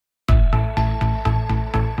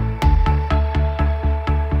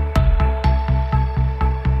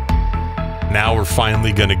now we're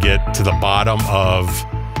finally going to get to the bottom of,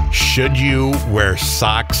 should you wear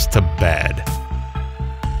socks to bed?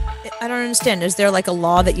 I don't understand. Is there like a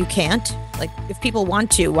law that you can't? Like, if people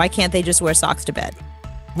want to, why can't they just wear socks to bed?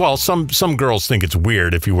 Well, some girls think it's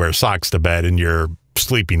weird if you wear socks to bed and you're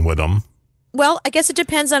sleeping with them. Well, I guess it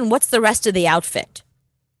depends on what's the rest of the outfit.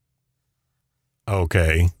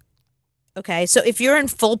 Okay. Okay, so if you're in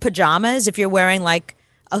full pajamas, if you're wearing like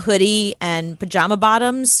a hoodie and pajama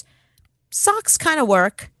bottoms, socks kind of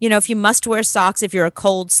work. You know, if you must wear socks, if you're a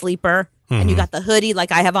cold sleeper and you got the hoodie like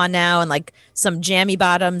I have on now and like some jammy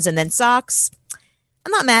bottoms and then socks,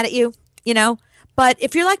 I'm not mad at you, you know. But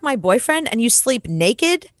if you're like my boyfriend and you sleep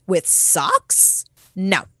naked with socks,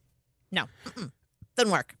 no,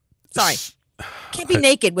 doesn't work. Sorry. Can't be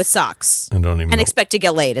naked with socks I don't even and know. expect to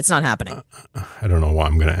get laid. It's not happening. I don't know why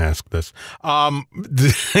I'm going to ask this.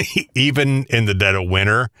 Even in the dead of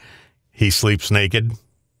winter, he sleeps naked.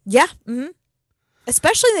 Yeah.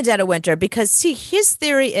 Especially in the dead of winter, because see, his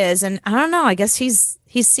theory is, and I don't know, I guess he's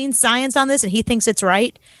seen science on this and he thinks it's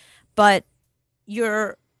right, but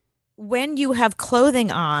when you have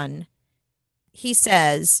clothing on, he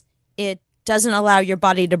says it doesn't allow your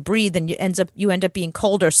body to breathe and you end up being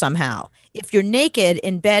colder somehow. If you're naked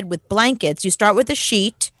in bed with blankets, you start with a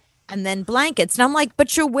sheet and then blankets. And I'm like,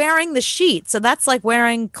 but you're wearing the sheet. So that's like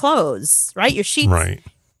wearing clothes, right? Your sheet, Right.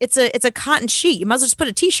 It's a cotton sheet. You might as well just put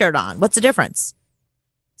a t-shirt on. What's the difference?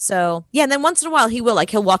 So yeah, and then once in a while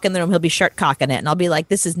he'll walk in the room, he'll be shirt cocking it, and I'll be like,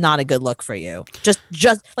 this is not a good look for you.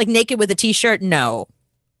 Just like naked with a t-shirt, no.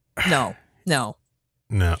 No.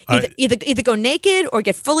 Either go naked or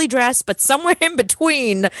get fully dressed, but somewhere in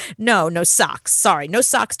between, no socks. Sorry, no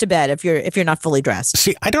socks to bed if you're not fully dressed.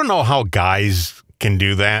 See, I don't know how guys can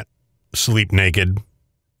do that, sleep naked.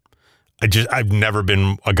 I've never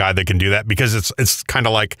been a guy that can do that because it's kind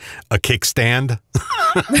of like a kickstand.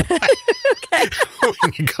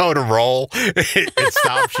 When you go to roll, it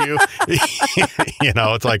stops you. You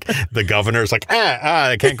know, it's like the governor's like,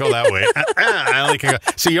 I can't go that way. I only can go.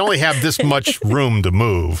 So you only have this much room to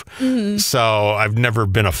move. So I've never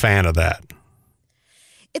been a fan of that.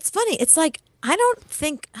 It's funny. It's like, I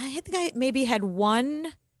think I maybe had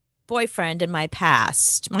one boyfriend in my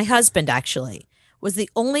past. My husband actually was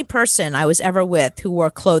the only person I was ever with who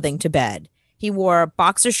wore clothing to bed. He wore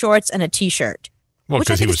boxer shorts and a t-shirt. Well,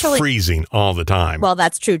 because he was freezing all the time. Well,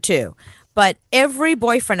 that's true too. But every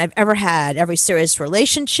boyfriend I've ever had, every serious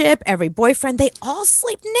relationship, every boyfriend, they all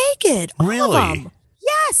sleep naked. All Really? of them.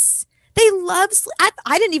 Yes. They love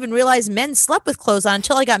I didn't even realize men slept with clothes on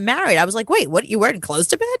until I got married. I was like, wait, what? You wearing clothes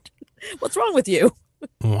to bed? What's wrong with you?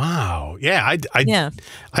 Wow. Yeah.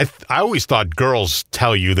 I always thought girls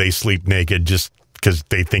tell you they sleep naked just because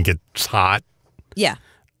they think it's hot. Yeah.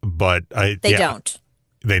 But they don't.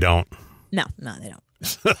 They don't. No, they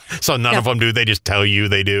don't. So none of them do. They just tell you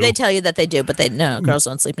they do. They tell you that they do, but girls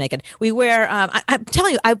don't sleep naked. We wear. I'm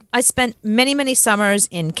telling you, I spent many summers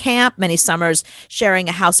in camp, many summers sharing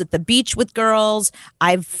a house at the beach with girls.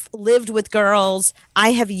 I've lived with girls.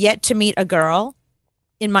 I have yet to meet a girl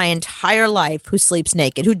in my entire life who sleeps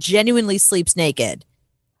naked, who genuinely sleeps naked.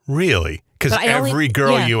 Really? Because every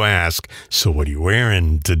girl you ask, so what are you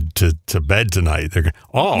wearing to bed tonight? They're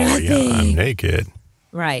going, yeah, I'm naked.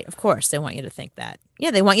 Right. Of course. They want you to think that.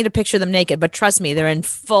 Yeah, they want you to picture them naked. But trust me, they're in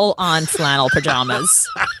full-on flannel pajamas.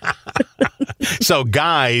 So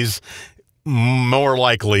guys, more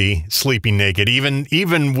likely sleeping naked, even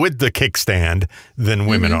with the kickstand, than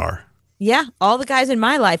women are. Yeah, all the guys in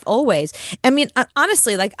my life, always. I mean,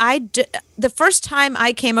 honestly, like the first time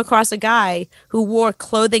I came across a guy who wore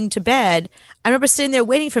clothing to bed, I remember sitting there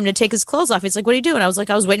waiting for him to take his clothes off. He's like, what are you doing? I was like,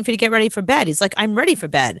 I was waiting for you to get ready for bed. He's like, I'm ready for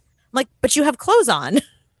bed. I'm like, but you have clothes on.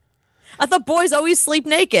 I thought boys always sleep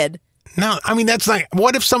naked. No, I mean, that's like,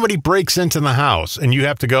 what if somebody breaks into the house and you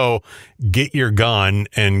have to go get your gun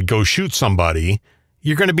and go shoot somebody?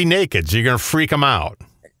 You're going to be naked, so you're going to freak them out.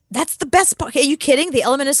 That's the best part. Are you kidding? The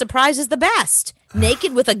element of surprise is the best.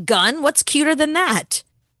 Naked with a gun? What's cuter than that?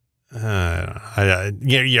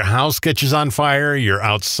 Your house catches on fire. You're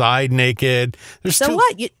outside naked.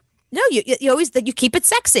 What? You always you keep it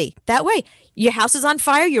sexy that way. Your house is on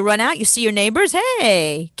fire. You run out. You see your neighbors.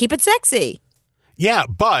 Hey, keep it sexy. Yeah,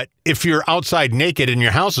 but if you're outside naked and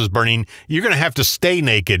your house is burning, you're going to have to stay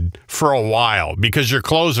naked for a while because your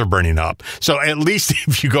clothes are burning up. So at least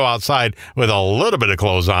if you go outside with a little bit of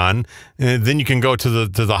clothes on, then you can go to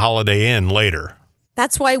the Holiday Inn later.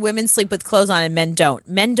 That's why women sleep with clothes on and men don't.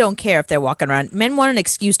 Men don't care if they're walking around. Men want an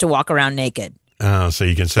excuse to walk around naked. So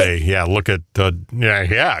you can say, look at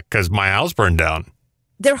because my house burned down.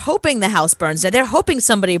 They're hoping the house burns down. They're hoping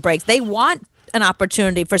somebody breaks. They want an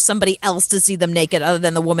opportunity for somebody else to see them naked other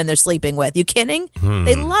than the woman they're sleeping with. You kidding?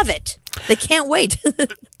 They love it. They can't wait.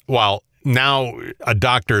 Well, now a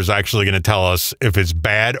doctor is actually going to tell us if it's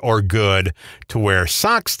bad or good to wear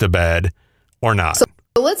socks to bed or not. So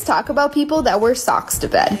let's talk about people that wear socks to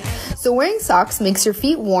bed. So wearing socks makes your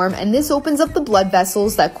feet warm, and this opens up the blood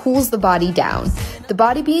vessels that cools the body down. The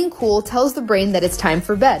body being cool tells the brain that it's time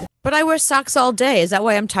for bed. But I wear socks all day. Is that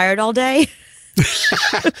why I'm tired all day?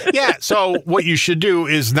 Yeah, so what you should do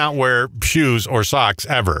is not wear shoes or socks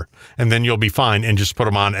ever, and then you'll be fine, and just put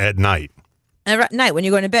them on at night. And at night, when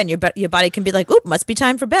you're going to bed, your body can be like, oop, must be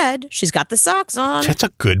time for bed. She's got the socks on. That's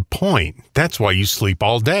a good point. That's why you sleep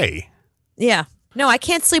all day. Yeah. No, I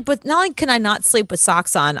can't sleep with, not only can I not sleep with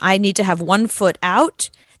socks on, I need to have one foot out.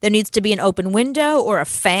 There needs to be an open window or a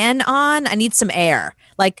fan on. I need some air.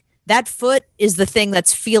 Like, that foot is the thing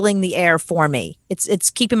that's feeling the air for me.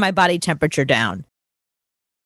 It's keeping my body temperature down.